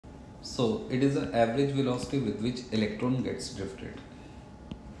So it is the average velocity with which electron gets drifted.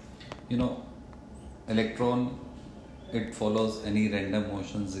 You know, electron, it follows any random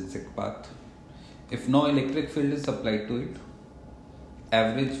motion zigzag path. If no electric field is applied to it,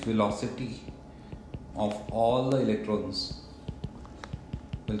 average velocity of all the electrons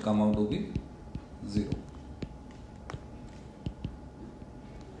will come out to be 0.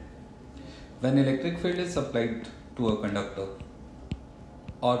 When electric field is applied to a conductor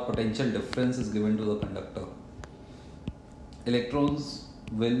or potential difference is given to the conductor, electrons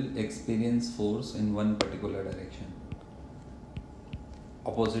will experience force in one particular direction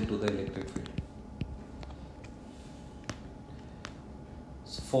opposite to the electric field.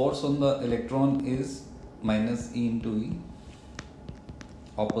 So force on the electron is minus E into E,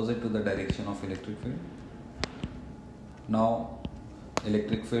 opposite to the direction of electric field. Now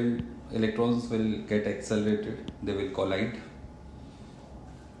electrons will get accelerated, they will collide.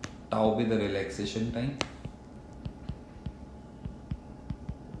 Tau be the relaxation time.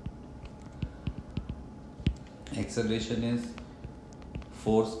 Acceleration is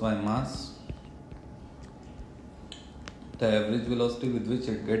force by mass. The average velocity with which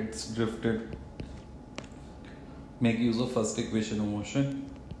it gets drifted. Make use of first equation of motion.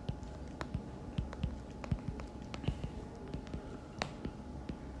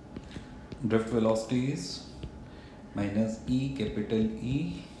 Drift velocity is minus E capital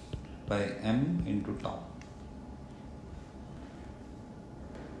E by m into tau.